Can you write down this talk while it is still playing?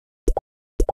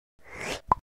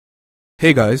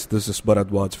Hey guys, this is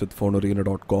Bharadwaj with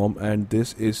PhoneArena.com and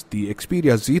this is the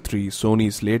Xperia Z3,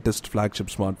 Sony's latest flagship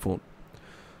smartphone.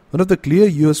 One of the clear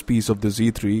USPs of the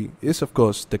Z3 is of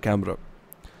course the camera.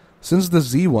 Since the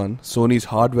Z1, Sony's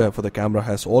hardware for the camera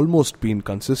has almost been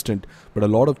consistent, but a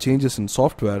lot of changes in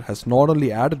software has not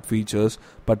only added features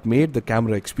but made the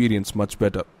camera experience much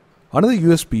better. Another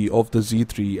USP of the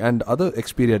Z3 and other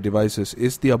Xperia devices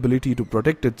is the ability to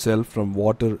protect itself from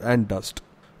water and dust.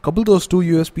 Couple those two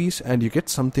USPs and you get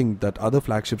something that other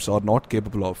flagships are not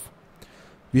capable of.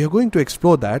 We are going to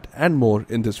explore that and more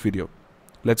in this video.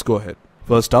 Let's go ahead.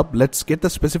 First up, let's get the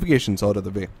specifications out of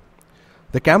the way.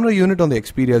 The camera unit on the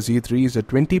Xperia Z3 is a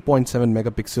 20.7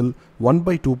 megapixel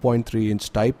 1x2.3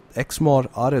 inch type XMOR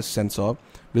RS sensor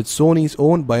with Sony's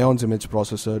own Bionz image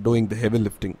processor doing the heavy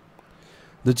lifting.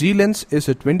 The G lens is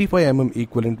a 25mm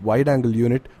equivalent wide-angle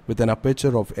unit with an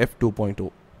aperture of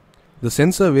f2.0. The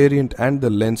sensor variant and the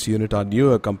lens unit are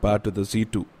newer compared to the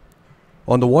Z2.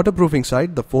 On the waterproofing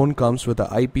side, the phone comes with a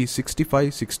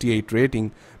IP65-68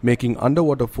 rating, making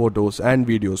underwater photos and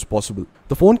videos possible.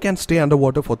 The phone can stay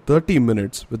underwater for 30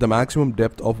 minutes with a maximum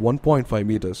depth of 1.5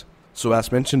 meters. So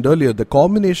as mentioned earlier, the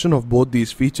combination of both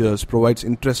these features provides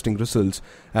interesting results,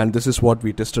 and this is what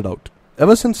we tested out.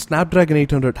 Ever since Snapdragon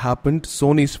 800 happened,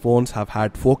 Sony's phones have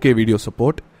had 4K video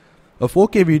support. A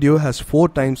 4K video has 4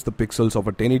 times the pixels of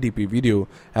a 1080p video,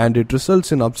 and it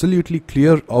results in absolutely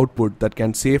clear output that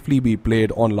can safely be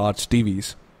played on large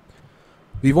TVs.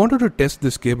 We wanted to test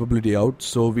this capability out,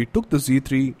 so we took the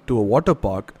Z3 to a water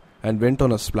park and went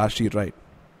on a splashy ride.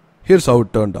 Here's how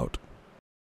it turned out.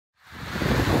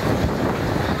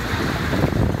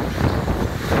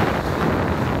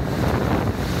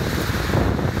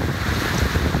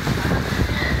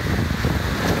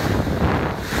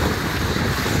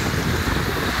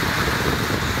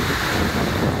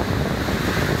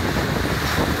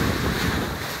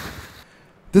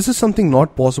 This is something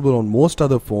not possible on most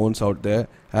other phones out there,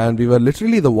 and we were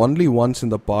literally the only ones in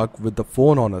the park with the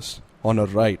phone on us, on a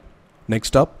ride.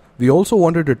 Next up, we also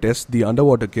wanted to test the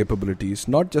underwater capabilities,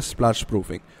 not just splash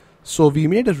proofing. So we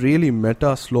made a really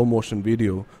meta slow motion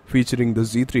video featuring the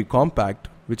Z3 Compact,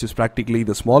 which is practically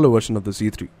the smaller version of the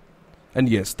Z3. And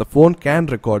yes, the phone can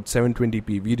record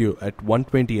 720p video at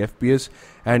 120 fps,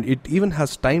 and it even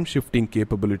has time shifting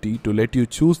capability to let you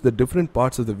choose the different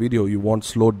parts of the video you want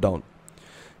slowed down.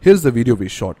 Here's the video we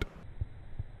shot.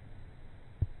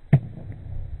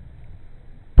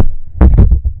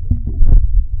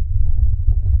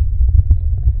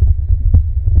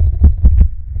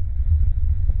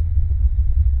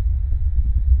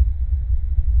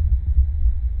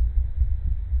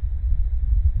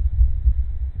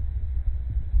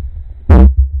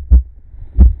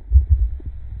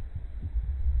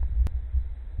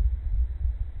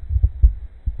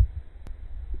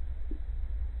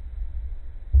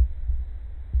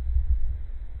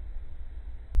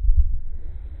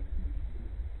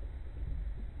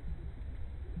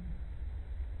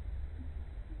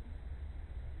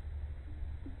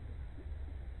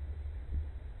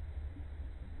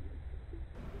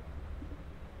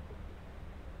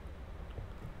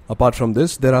 Apart from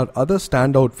this, there are other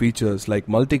standout features like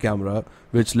multi-camera,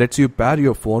 which lets you pair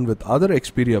your phone with other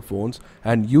Xperia phones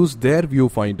and use their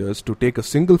viewfinders to take a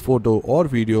single photo or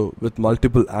video with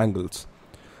multiple angles.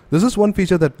 This is one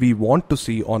feature that we want to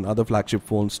see on other flagship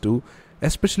phones too,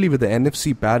 especially with the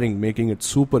NFC pairing making it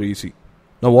super easy.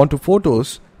 Now on to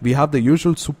photos, we have the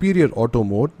usual superior auto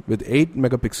mode with 8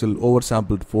 megapixel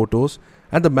oversampled photos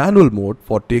and the manual mode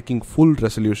for taking full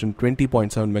resolution 20.7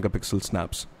 megapixel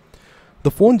snaps. The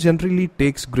phone generally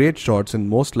takes great shots in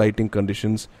most lighting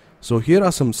conditions, so here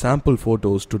are some sample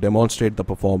photos to demonstrate the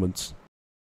performance.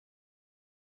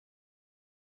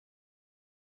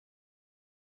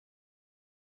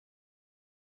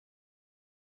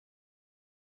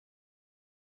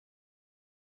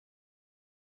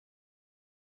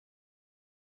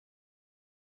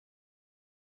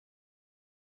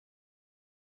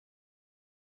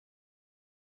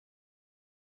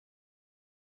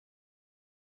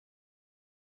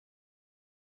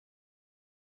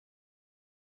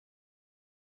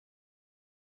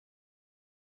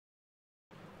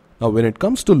 Now when it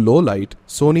comes to low light,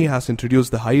 Sony has introduced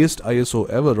the highest ISO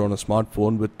ever on a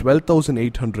smartphone with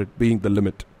 12,800 being the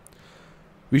limit.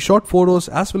 We shot photos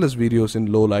as well as videos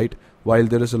in low light. While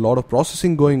there is a lot of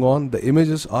processing going on, the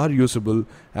images are usable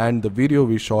and the video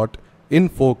we shot in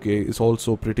 4K is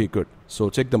also pretty good.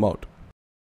 So check them out.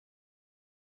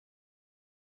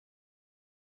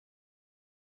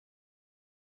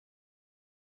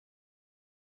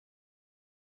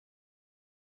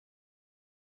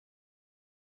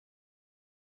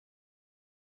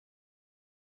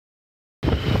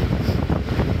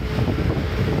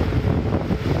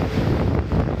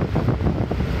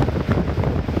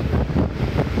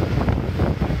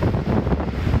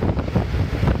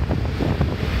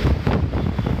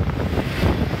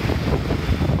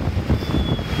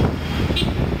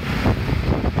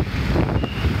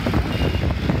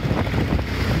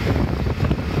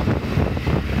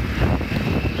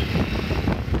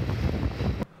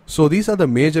 So these are the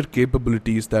major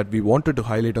capabilities that we wanted to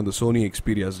highlight on the Sony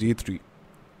Xperia Z3.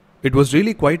 It was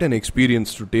really quite an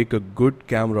experience to take a good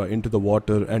camera into the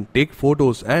water and take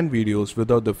photos and videos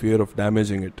without the fear of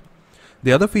damaging it.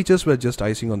 The other features were just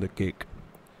icing on the cake.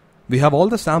 We have all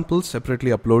the samples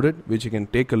separately uploaded, which you can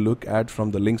take a look at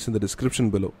from the links in the description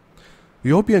below.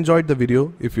 We hope you enjoyed the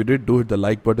video. If you did, do hit the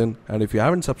like button, and if you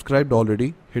haven't subscribed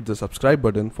already, hit the subscribe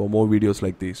button for more videos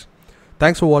like these.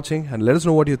 Thanks for watching, and let us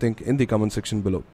know what you think in the comment section below.